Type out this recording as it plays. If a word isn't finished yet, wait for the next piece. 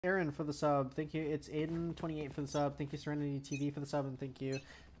Aaron for the sub. Thank you. It's Aiden28 for the sub. Thank you, Serenity TV for the sub, and thank you,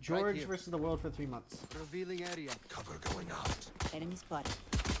 George versus the world for 3 months. Revealing area. Cover going out. Enemy spotted.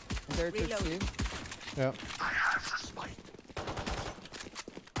 There to two. Yep. I have the spike.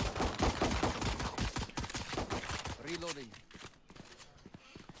 Reloading.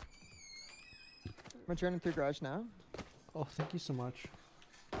 I'm turning through garage now. Oh, thank you so much.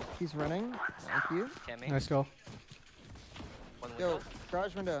 He's running. Thank you. Nice go. One Yo, window.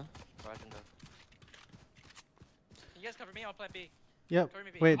 garage window. Garage window. You guys cover me, I'll plan B. Yep. Cover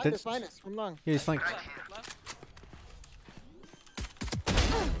me B. Wait, Minus from long. yeah, he's flanked. Left.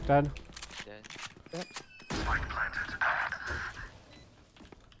 Dead. Dead. Yep.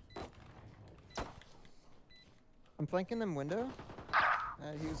 I'm flanking them window.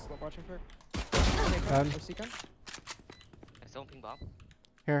 He was watching for it. Dead. I still ping bomb.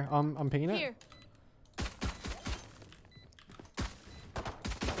 Here, I'm pinging it. Here.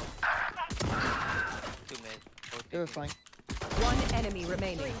 Two mid. It was flank. One enemy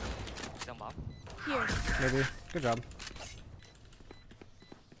remaining. Still bomb. Here. Maybe. Good job.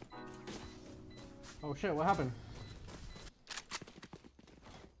 Oh shit, what happened?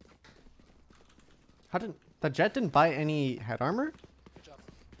 How did the Jett didn't buy any head armor? Good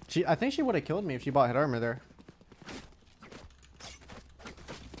job. I think she would have killed me if she bought head armor there.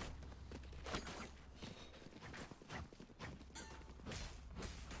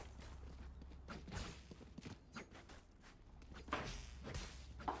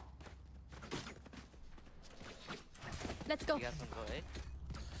 Let's go. You guys wanna go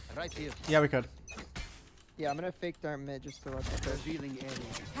A? Right here. Yeah, we could. Yeah, I'm gonna fake dart mid just to watch the first. Revealing area.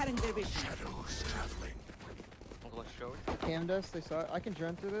 Cutting their vision. Shadows traveling. I'm going short. Cammed us. They saw it. I can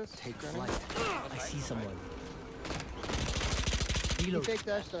drone through this. Take Droning. flight. I see someone. He Reload. fake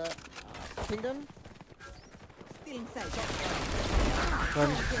dashed kingdom. Still inside. Good.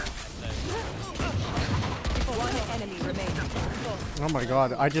 One enemy remaining. Oh my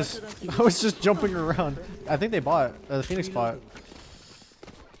god, I was just jumping around. I think they bought the Phoenix bought.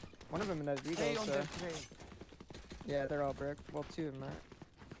 One of them in that Stay Regal, on so. their trail. Yeah, they're all brick. Well, two of them are.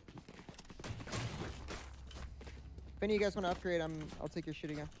 If any of you guys want to upgrade, I'll take your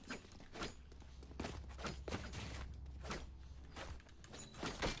shit again.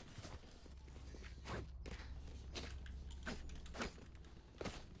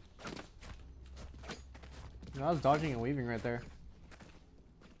 I was dodging and weaving right there.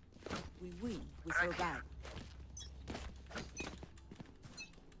 We win. We survive.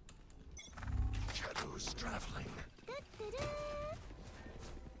 Shadows traveling.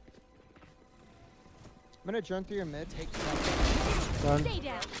 I'm gonna drone through your mid. Take Done. Stay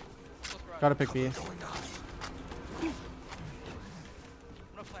down. Gotta pick B. going out. I'm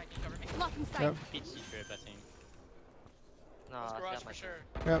gonna flank, you cover me. Lock in sight. Yep. Peach secret, I think. No, Let's I garage got for my sure.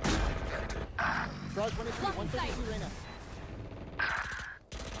 Yep. Garage 1 Lock in sight. 132 right now.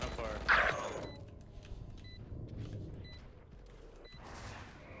 104.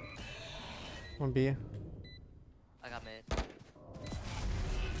 One B. I got mid.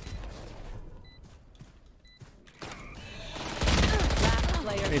 Last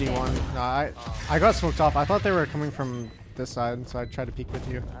player 81. No, I got smoked off. I thought they were coming from this side, so I tried to peek with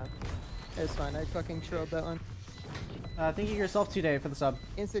you. It's fine. I fucking trolled that one. Thank you yourself today for the sub.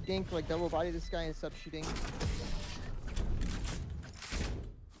 Insta dink, like double body this guy and sub shooting.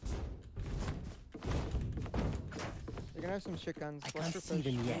 They're gonna have some shit guns. I Watch can't for see push.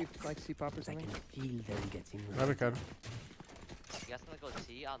 them Maybe, yet. like C-pop or I something. can feel them getting That'd be good. You guys wanna go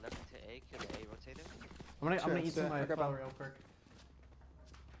C? I'll left into A, kill the A rotator. I'm gonna Sure, eat so some of my I got flour bomb. real quick.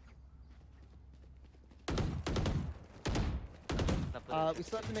 We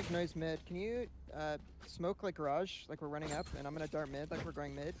still have to make noise mid. Can you smoke like garage, like we're running up, and I'm gonna dart mid, like we're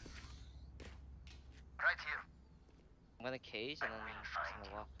going mid. Right here. I'm gonna cage and then I'm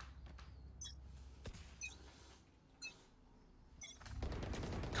gonna walk.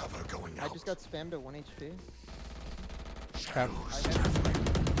 Cover going I out. just got spammed at 1 HP. Shadows I traveling.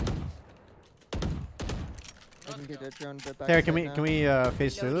 I can get a drone bit back. There, to can mid we now.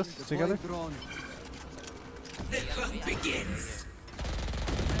 phase through this together? Drone.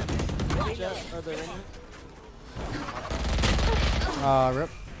 Jett, or the ringer. Rip.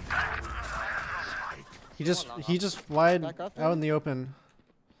 He just wide Back off out him? in the open.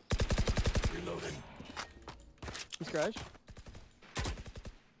 Reloading. He's garage.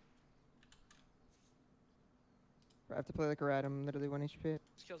 I have to play like a rat. I'm literally 1 HP.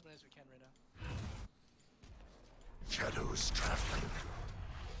 Just kill as many as we can right now. Shadows traveling.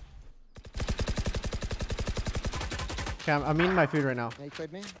 Okay, I'm eating my food right now. Yeah, he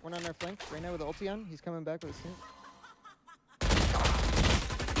played me. One on our flank. Right now with the ulti on. He's coming back with a sneak.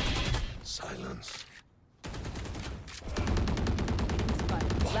 Silence.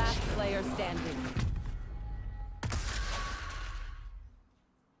 Last player standing.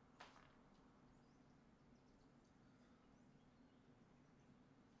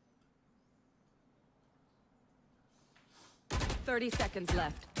 Thirty seconds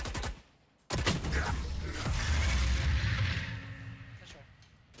left.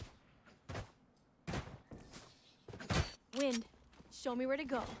 Wind, show me where to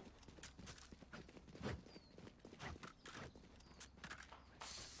go.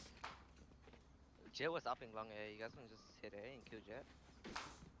 Jett was upping long A. You guys want to just hit A and kill Jett?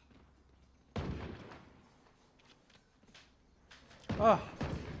 Oh.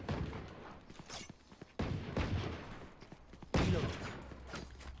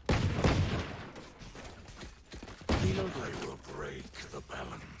 I will break the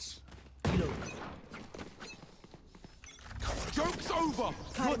balance. Joke's over!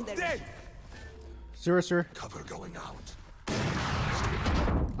 You're dead! Zero, sir. Cover going out.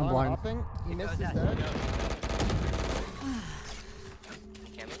 I'm blind. Hopping. He missed his dead.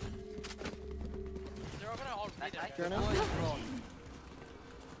 Camming? They're all gonna all read it. Journal.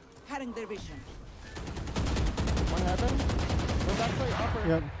 Cutting their vision. One heaven. Go back play upper.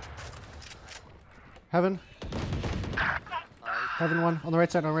 Yep. Heaven. Nice. Heaven one. On the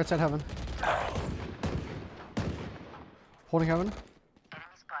right side, heaven. Holding heaven.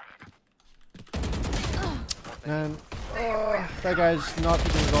 And that guy's not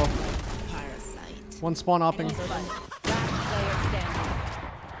picking the goal. Parasite. One spawn opping. Last player standing.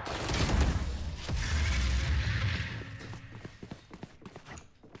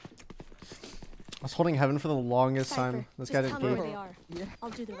 I was holding heaven for the longest time. Cypher, This just guy tell didn't me gate. where they are. Yeah. I'll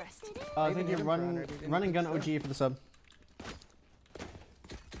do the rest. I think you Even him run cornered, he didn't and gun think so. OG for the sub.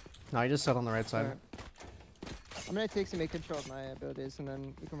 No, he just sat on the right side. Alright. I'm gonna take some make control of my abilities and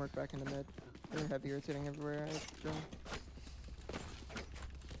then we can work back in the mid. They're heavy rotating everywhere.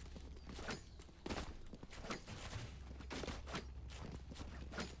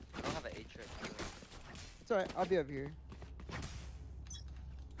 I don't have an A trick. It's alright, I'll be over here.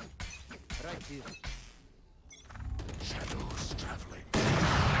 Right here. Shadows traveling.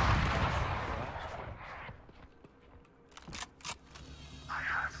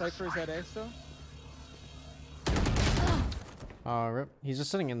 Cypher's at A still? Rip. He's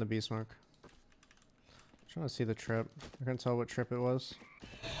just sitting in the B smoke. Trying to see the trip. I couldn't tell what trip it was.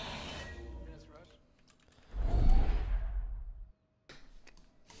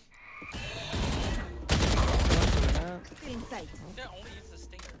 Still in sight. They only use the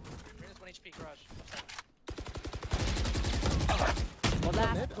stinger. Reyna's 1 HP garage.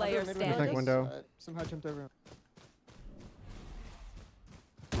 Last player Think standing. window. Somehow jumped over him.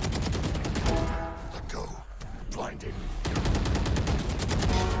 Let go. Blinding.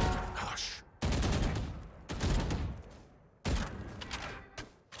 Hush.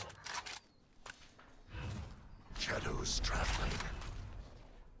 Shadows traveling.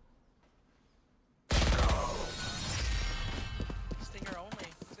 Stinger only.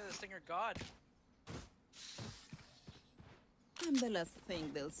 He's got a stinger god. I'm the last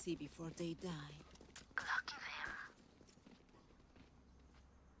thing they'll see before they die.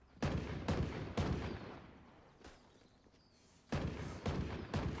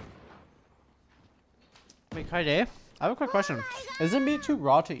 Wait, Kaide, I have a quick question. Isn't meat too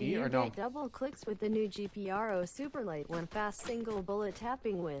raw to Do eat you or no? get double clicks with the new GPRO Superlight when fast single bullet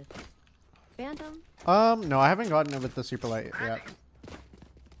tapping with Phantom? No, I haven't gotten it with the super light yet.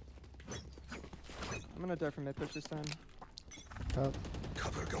 I'm gonna die from mid push this time.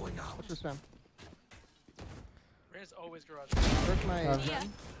 Cover going out. Watch this spam. Reyna's always garage. Work my. Yeah.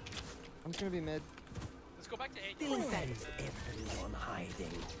 I'm just gonna be mid. Let's go back to A. Still in sight. Everyone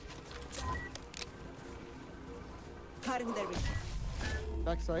hiding. Cutting their vision.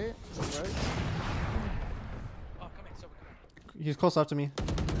 Back sight. Right. Oh, coming. So we're coming. He's close up to me.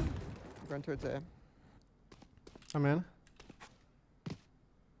 Run towards A. I'm in.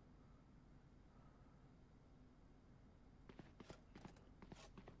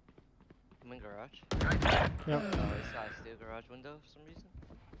 I'm in garage. Yep. Oh, this guy's still garage window for some reason.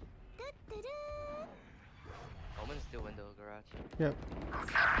 Omen's still window garage. Yep.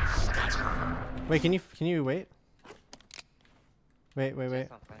 Wait, can you wait? Wait. Jett's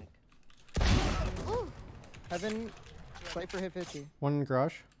not flank. Heaven. Cypher hit 50. One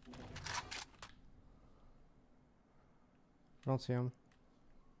garage. I don't see him.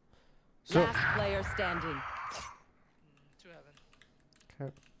 So, Last player standing. 2 heaven.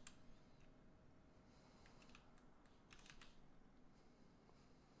 okay.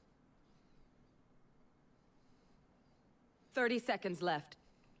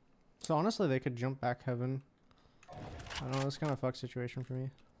 So honestly, they could jump back heaven. I don't know, it's kind of a fuck situation for me.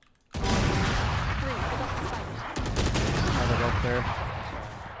 Oh, they're both there.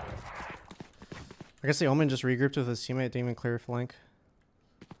 I guess the Omen just regrouped with his teammate, didn't even clear flank.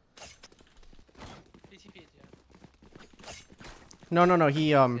 PTP'd, yeah.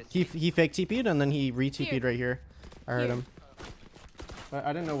 No. He fake TP'd and then he re-TP'd right here. I heard him. But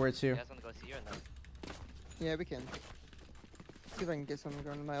I didn't know where to. You guys wanna go see or no? Yeah, we can. See if I can get something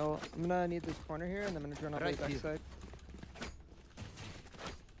going to my ult. I'm gonna need this corner here, and I'm gonna turn on the backside.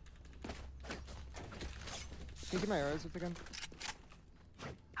 Can you get my arrows if I can? Oh,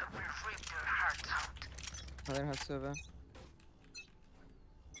 they don't have Sova.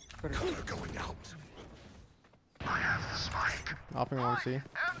 Cover going out. I have the spike. Hopping on C.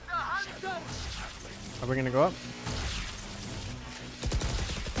 Are we gonna go up?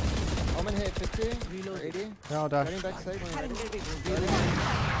 Omen hit 50, reload 80. Yeah, I'll dash. Running backside, when ready. Get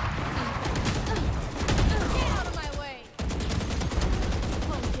out of my way.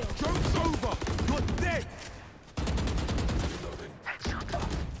 Joke's over! You're dead!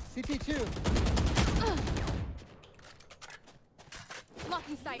 CT2.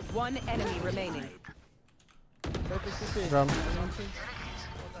 Blocking sight. One enemy remaining. Drum.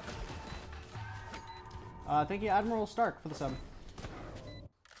 Thank you, Admiral Stark, for the sub.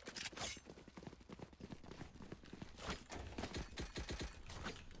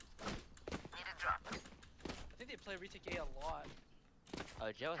 I think they play retake A a lot.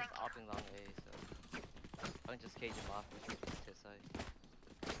 Jett was opting long A, so I can just cage him off with his side.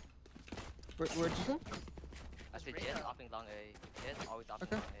 Where'd you say? I said Jett's opting long A. Jett's always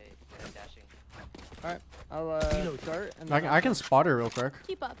opting long A and then dashing. Alright, I'll dart and I can spot her real quick.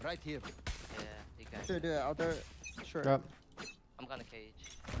 Keep up. Right here. Yeah, you can. Sure, do it. I'll dart. Sure. Yep. I'm gonna cage.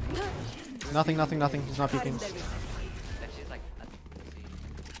 Nothing. He's not peeking. Like, she's like, let's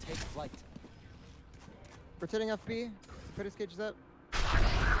see. Take flight. Rotating FB. Put his cages up. You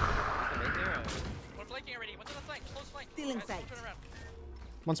can make her, or- One flanking already. One's on the flank. Close flank. Still in Guys, sight. Turn around.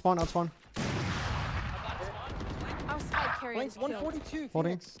 One spawn, out spawn. I'm not spawn. Flank. Our spike carrier Flanks is killed. 142.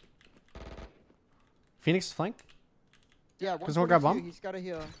 Holding. Phoenix. Phoenix flank? Yeah, Can someone grab 142. bomb? He's got a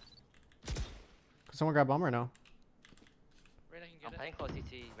heal. Can someone grab bomb or no? Reyna can I'm get playing it. close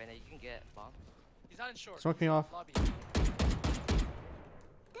CT. Reyna, you can get bomb. He's not in short. Smoke me off. Lobby.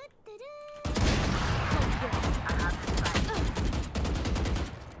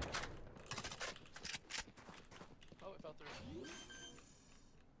 Oh, it fell through.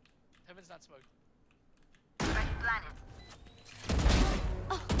 Heaven's not smoked.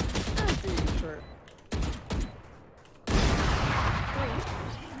 Sure.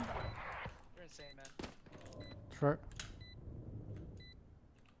 You're insane, man. Short.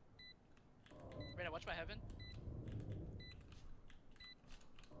 Reyna, watch my heaven.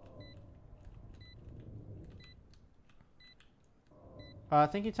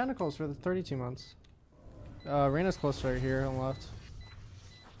 Thank you, Tentacles, for the 32 months. Reyna's close right here on the left.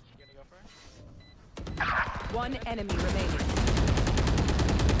 You gonna go for her? One enemy remaining.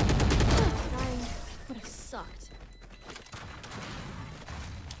 Dying. Would have sucked.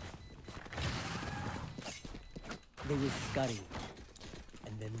 They will scurry.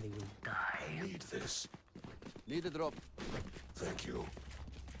 And then they will die. I need this. Need a drop. Thank you.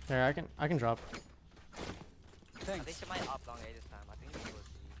 There, I can drop. I think she might opt long A this time. I think she will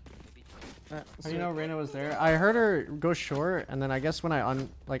see. Maybe Jett. Alright, How do you know Reyna was there? I heard her go short, and then I guess when I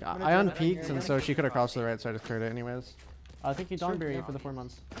unpeaked, and so she could have crossed to the right, so I just cleared it anyways. Thank you, Sure, Donberry, yeah. for the 4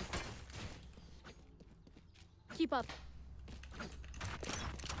 months. Keep up.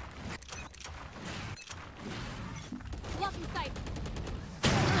 Blocking sight.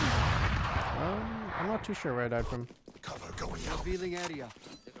 I'm not too sure where I died from. Cover going out. Revealing area.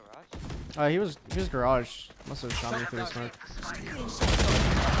 The garage? He was garage. Must have shot me through the smoke.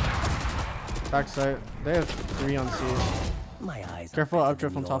 Backside. They have 3 on C. My eyes. Careful, up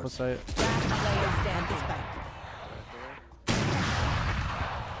drift on top of site. Last player standing.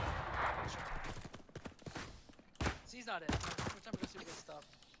 C's not in. What time we go see what gets stopped?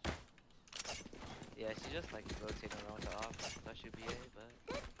 Yeah, she's just like rotating around the off. That should be A,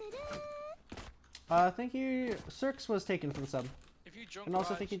 but. Thank you. Cirx was taken for the sub. If you drunk And also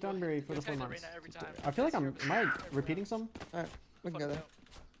garage, thank you, go- Dunbury, go for the 4 tag months. Reyna every time. I feel like am I Everyone. repeating some? Alright, we can go Fucking there.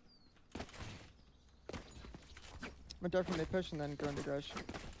 I'm gonna dart from mid push and then go into garage.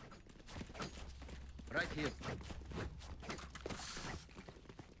 Right here.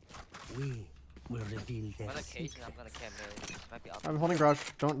 We will reveal I'm their gonna cage secret. and I'm gonna camp mid. She might be up. I'm holding garage.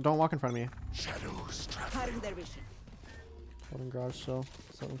 Don't walk in front of me. Shadows traveling. Cutting their vision. Holding garage still.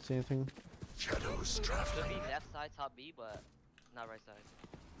 So I don't see anything. Shadows Should traveling. be left side, top B, but not right side.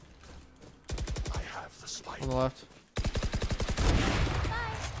 the spike. On the left.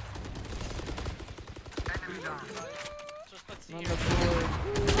 Just let's see On here. the board.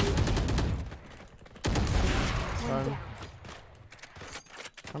 Fine.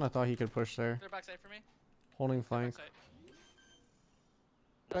 Kinda thought he could push there. They're backside for me. Holding flank. Backside.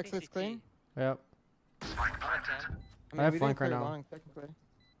 Nothing Backside's CT. clean? Yep. I'm at 10. I have we flank didn't right clear now. long, technically.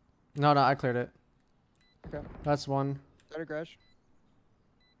 No, I cleared it. Okay. That's one. Better garage.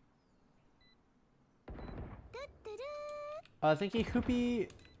 Thank you,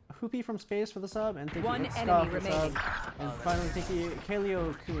 Hoopy from Space for the sub, and thank One you, enemy Scott for the remaining. sub. And finally, thank you,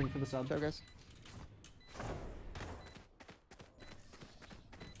 Kaleo Kuhn for the sub. Ciao, guys.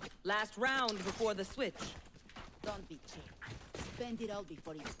 Last round before the switch. Don't be cheap. Spend it all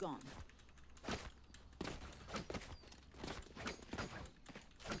before it's gone.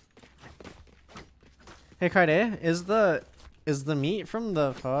 Hey, Carde, is the meat from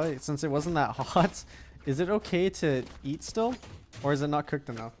the pho, since it wasn't that hot, is it okay to eat still, or is it not cooked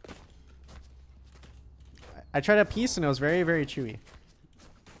enough? I tried a piece and it was very, very chewy.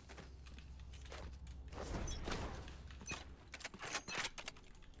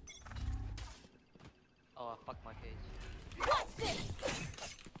 Oh, fuck my cage. What's this?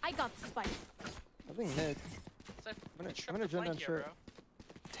 I got the spike. I think mid. Side- I'm tripped gonna the jump flank down here, short. bro.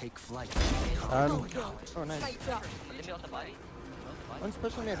 Take flight. Oh, nice. Spike drop. Let me off the body. One's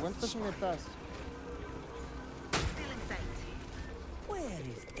pushing mid. One's pushing mid fast. Where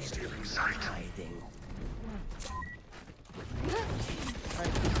is everyone hiding?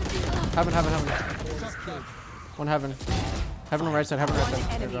 Heaven. One heaven. Heaven on right side, heaven right One side.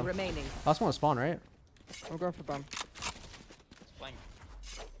 There enemy you go. remaining. Last one was spawn, right? I'm going for bomb. Flank.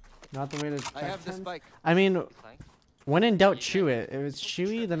 Not the way to. I have the Tenz. spike. I mean, Flank. when in doubt, chew it. If it's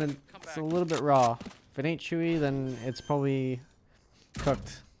chewy, then it's a little bit raw. If it ain't chewy, then it's probably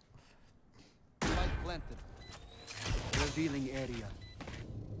cooked. Spike planted. Revealing area.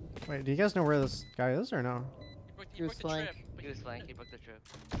 Wait, do you guys know where this guy is or no? He was the flank. trip. He was flank. He booked the trip.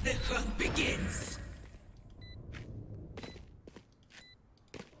 The hunt begins.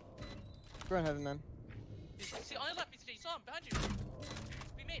 Go on heaven, man. See, on your left, you saw him behind you.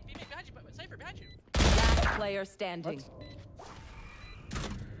 Be made, behind you, Cypher, behind you. Last player standing.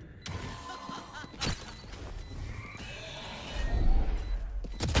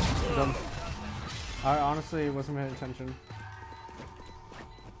 Dumb. I honestly wasn't paying attention.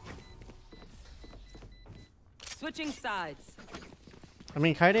 Switching sides. I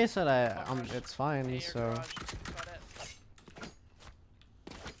mean, Kaide said it's fine, Hey, so. garage. Got it.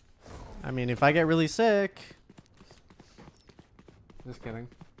 I mean, if I get really sick. Just kidding.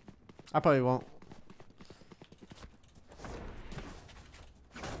 I probably won't.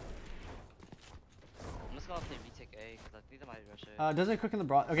 I'm just gonna play retake A because I think they might rush it. Does it cook in the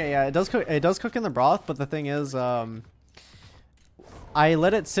broth? Okay, yeah, it does cook. It does cook in the broth, but the thing is, I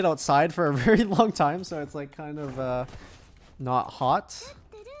let it sit outside for a very long time, so it's like kind of not hot.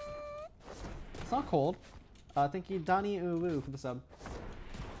 It's not cold. Thank you, Donnie Uwu, for the sub.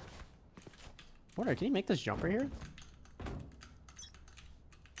 Wonder, can you make this jumper here?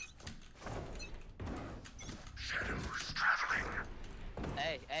 Shadows traveling.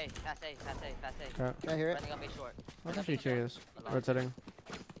 A, pass A. Okay. Can I hear it? Running up A short. I was actually curious. Rotating.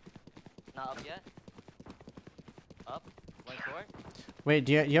 Not up yet. Up. One short. Wait,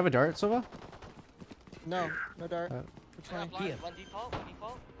 do you have a dart, Silva? No, no dart. It's Yeah, fine. blind. One default.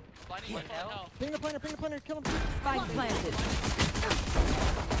 Blinding One one hell. hell. Ping the planter, kill him. Spike planted.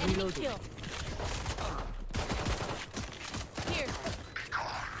 Enemy kill. Here.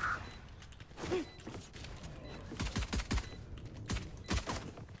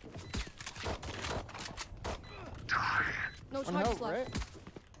 No One charges health, left.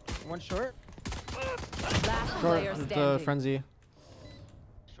 right? One short. Last Short, player the standing. frenzy.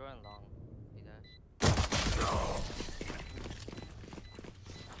 Short and long. He does.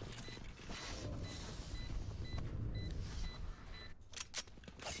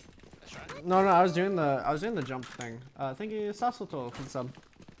 Let's try. No, I was doing the jump thing. Thank you, Sasoto, for the sub.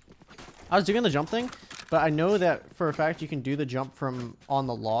 I was doing the jump thing, but I know that for a fact you can do the jump from on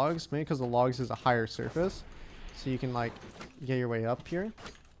the logs, maybe because the logs is a higher surface, so you can like get your way up here.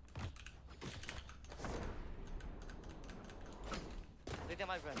 I think they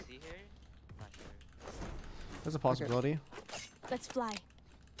might run C here. Not sure. There's a possibility. Let's fly.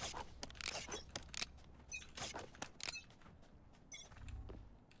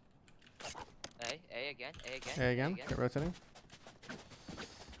 A again. Hey, again, get rotating.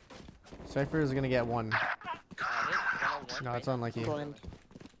 Cypher is gonna get one. No, it's unlucky. Blind.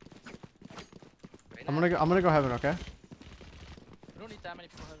 I'm gonna go heaven, okay? We don't need that. that many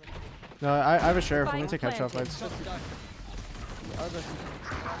people heaven. No, I have a sheriff. Let me Spike take headshot planted. fights. Other.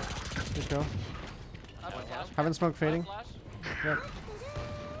 Good kill. I have a flash. Haven't smoke fading. Flash. Yep.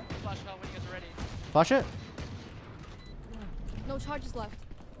 Flash fell when you guys are ready. Flash it. No charges left.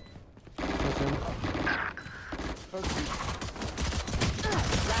 That's him.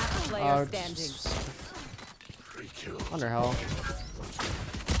 Last player standing. Under hell.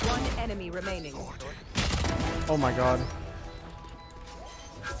 One enemy remaining. Oh my god.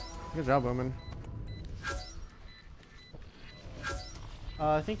 Good job, woman.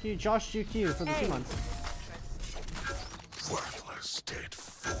 Thank you, Josh GQ, for the 2 months. Worthless dead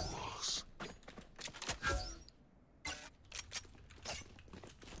fools.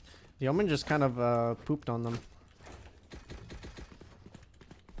 The Omen just kind of pooped on them.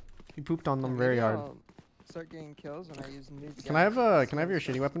 He pooped on them very hard. Start getting kills when I use nudes. Can I have your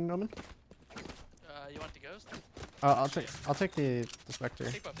shitty weapon, Omen? You want the ghost? I'll take the Spectre.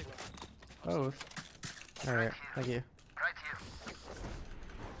 Take both, take both. Both. All right, thank you.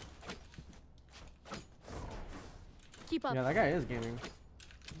 Keep up. Yeah, that guy is gaming.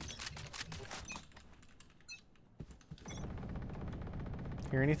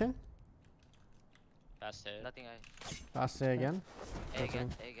 Hear anything? Fast hit. Nothing. Fast say again. A again.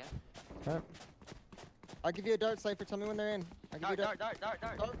 Nothing. A again. Okay. I'll give you a dart, Cypher. Tell me when they're in. I'll give you a Dart.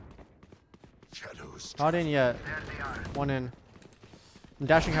 dart. Shadows. Not in yet. One in. I'm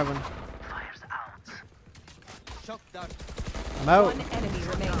dashing heaven. I'm out. One enemy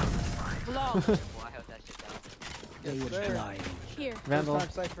remaining. Flawless. Well, I held that shit down. They were sir. blind. Here. Vandal.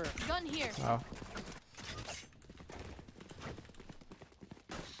 First time, Cypher. Gun here. Oh.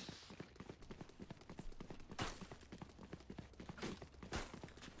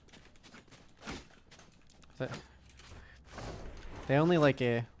 They only like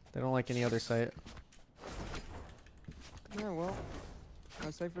A. They don't like any other site. Yeah, well,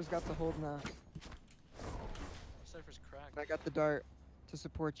 my Cypher's got the hold now. Cypher's cracked. I got the dart to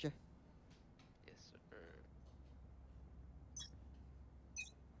support you. Yes, sir.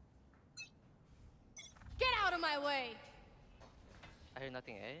 Get out of my way. I hear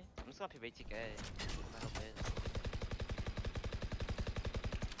nothing A. I'm just gonna play basic A. I hope it.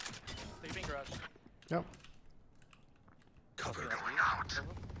 They're being garage. Yep. Cover going out.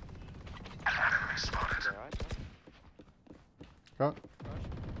 Enemy spotted. Go.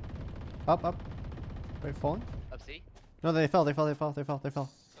 Up. Wait, falling? Up C. No, they fell. Don't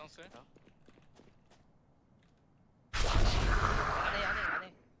say.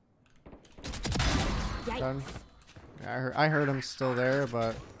 Done. Yeah, I heard him still there,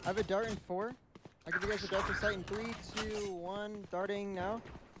 but I have a dart in 4. I'll give you guys a dart for sight in 3, 2, 1. Darting now.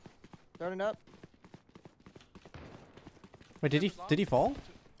 Darting up. wait, did he fall?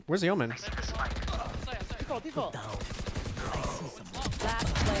 Where's the Omen? Default. Down. I see someone.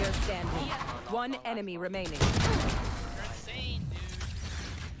 Last player standing. One enemy remaining. You're insane,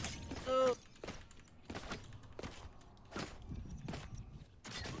 dude.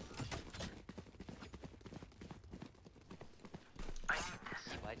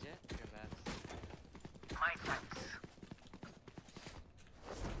 Why Jett? You're mad.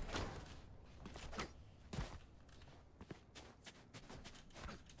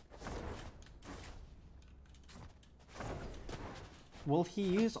 Will he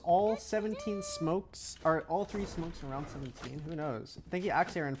use all 17 smokes, or all 3 smokes in round 17? Who knows? Thank you,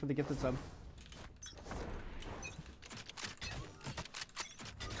 Axaron, for the gifted sub.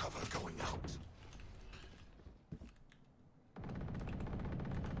 Cover going out.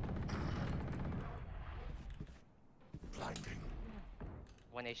 Blinding.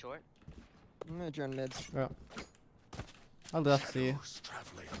 1A short. I'm gonna join mid. Yeah. I'll left C. Shadows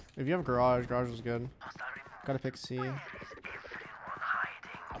traveling. If you have garage is good. Gotta pick C.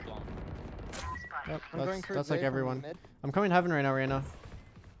 Yep, I'm going that's towards like A from everyone. mid. I'm coming heaven right now, Reyna.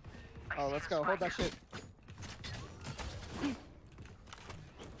 Oh, let's go. Hold that shit.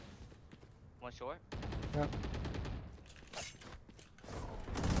 One short. Yep.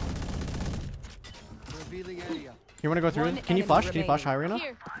 Revealing area. You wanna go through? One Can you enemy flash? Can you flash high, remaining. Reyna?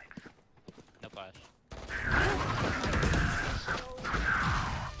 Here. No flash.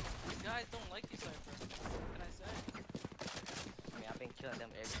 These guys don't like these Cypher. What can I say? I mean, I've been killing them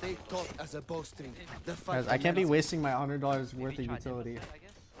every Stay single taut game. as a bowstring. The Guys, I can't be wasting my $100 worth Maybe of try utility. different, I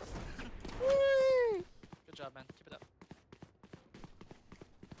guess. Good job, man. Keep it up.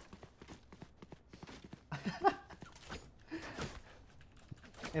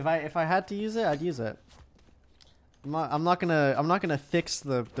 If I had to use it, I'd use it. I'm not gonna fix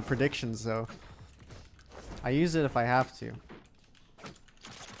the predictions though. I use it if I have to.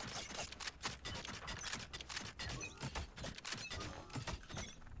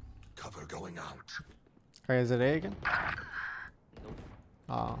 going out. Alright, is it A again? Nope.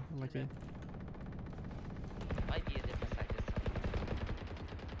 Oh, lucky. Might be a different side this time.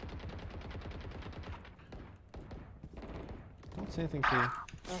 Don't say anything, C.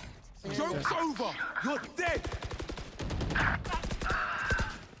 Joke's over! You're dead!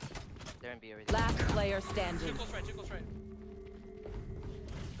 They're in B already. Last player standing. Too close right, too close right.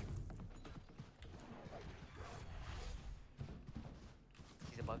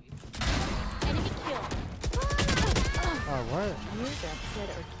 He's above you. Enemy kill. Oh, what? You that said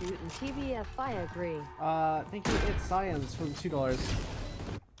are cute and TBF, I agree. Thank you, it's Science for the $2. I will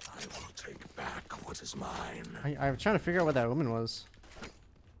take back what is mine. I'm trying to figure out what that woman was.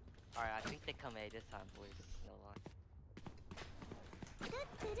 Alright, I think they come A this time, boys. No lie.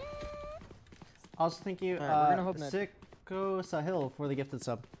 Also, thank you, Alright, we're gonna hold mid. Sicko Sahil for the gifted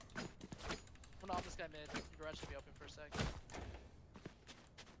sub. I'm gonna off this guy mid. Garage should be open for a sec.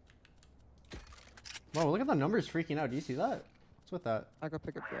 Whoa, look at the numbers freaking out. Do you see that? What's with that? I'll go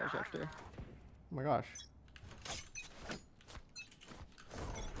pick up garage after. Oh my gosh.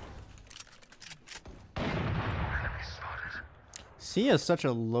 C is such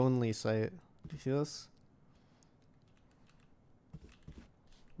a lonely site. Do you see this?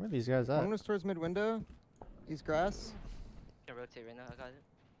 Where are these guys at? One was towards mid window. He's grass. Can rotate right now, I got it.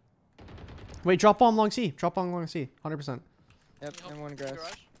 Wait, drop bomb long C. Drop bomb long C. 100%. Yep, Can you and help one grass.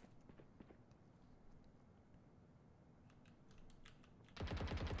 garage?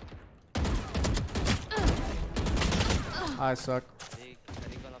 I suck. Are they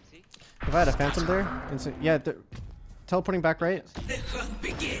going up C? If I had a phantom there, yeah, teleporting back right.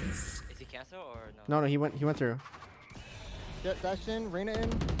 Is he cancel or no? No, he went through. Jett dashed in, Reyna in.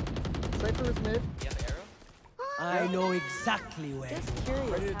 Cypher was mid. You have the arrow? I know exactly where. Just Ready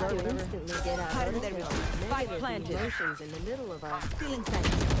curious to how dart you whenever. instantly get out Cut of him there with negative spike planted. emotions in the middle of a Feeling sight.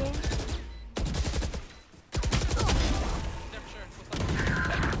 game. There for sure. Close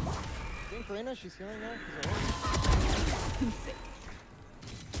up. I think Reyna, she's healing now. She's alone.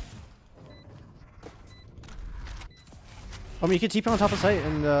 I mean, you can TP on top of site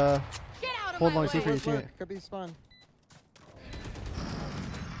and Get out of hold my long C way. for your Look, teammate. could be spawn.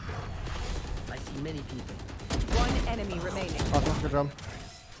 I see many people. One enemy remaining. Awesome, good job.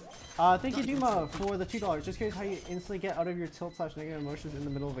 Thank you, Duma, for the $2. Just curious how you instantly get out of your tilt / negative emotions in the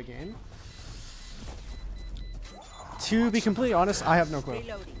middle of a game. To be completely honest, I have no clue.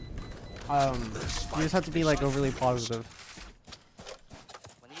 Reloading. You just have to be like overly positive.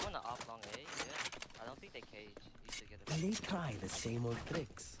 When you want to off long A, yeah. I don't think they cage. You should get it. And they try the same old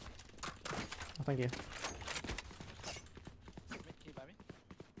tricks. Oh, thank you. Can you buy me?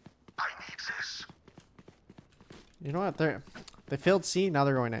 I need this. You know what? They failed C, now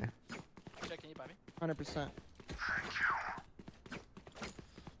they're going A. Jett, can you buy me? 100%. Thank you.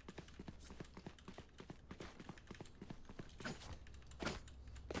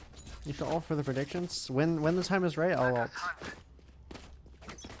 You should ult for the predictions. When the time is right, I'll ult.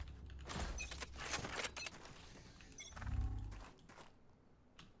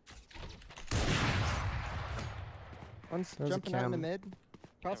 One's There's a jumping out in the cam. mid.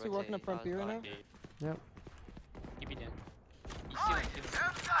 Possibly walking up front B right now. Yep. Keep me down. He's shooting too.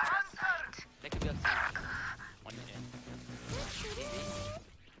 They could be up C. One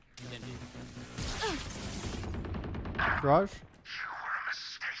Garage?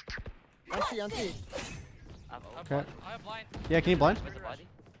 Actually, anti. Okay. I have blind. Yeah, can you blind? Where's the body?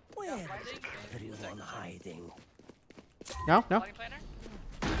 Where is everyone hiding? No? No? Blind planner?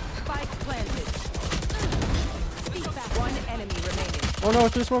 Spike planted. One enemy remaining. Oh no,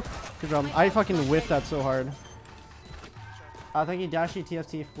 through smoke. Good job. I fucking whiffed that so hard. Thank you, Dashi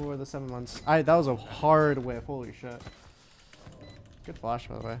TFT, for the 7 months. That was a hard whiff. Holy shit. Good flash,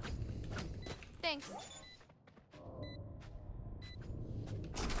 by the way. Thanks.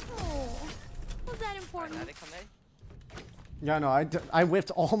 Oh, was that Alright, important? now they come A. Yeah, no, I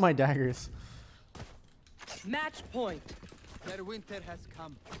whiffed all my daggers. Match point. Their winter has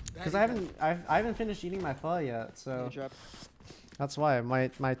come. Because I haven't finished eating my pho yet, so Good job. that's why my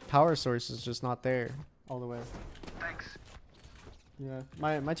power source is just not there all the way. Thanks. Yeah,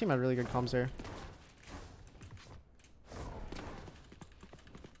 my team had really good comms there.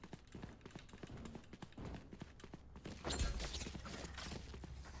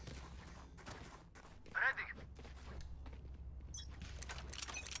 Ready.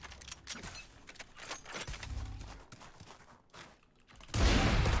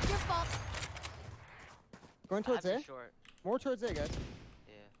 Your fault. Going I towards have A. two short. More towards A, guys.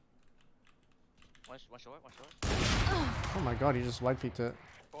 Yeah. One short, one short. Oh my god, he just wide peeked it.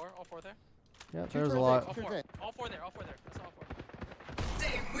 All four there. Yeah, Two there's a towards lot. All Towards four. A. All four there. All four there. That's all four.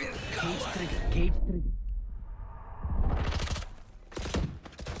 Cage trigger. Cage trigger.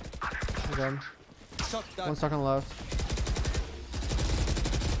 We're done. Shot down. 1 second left.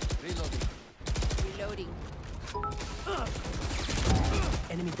 Reloading. Reloading.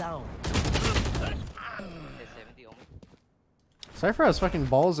 Enemy down. Okay, 70 only. Cypher has fucking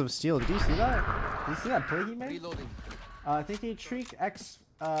balls of steel. Did you see that? Did you see that play he made? Reloading. Thank you, Treek X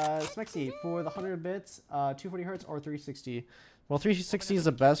Smexy for the 100 bits, 240 hertz or 360. Well, 360 is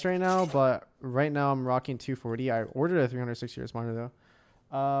the best right now, but right now I'm rocking 240. I ordered a 360 hertz monitor though.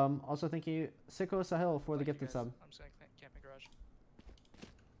 Also, thank you, Siko Sahil for the gifted sub. I'm just gonna camping garage.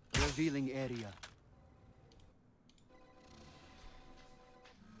 Revealing area.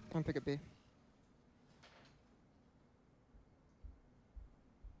 I'm gonna pick up B.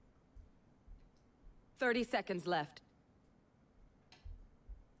 $30 seconds left.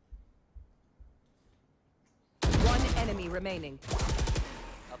 One enemy remaining.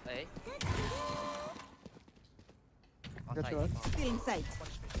 Up A. On Got site. your Still in sight.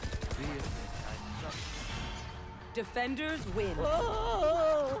 Defenders win.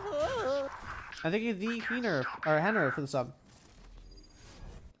 I think you the Henner or Henner for the sub.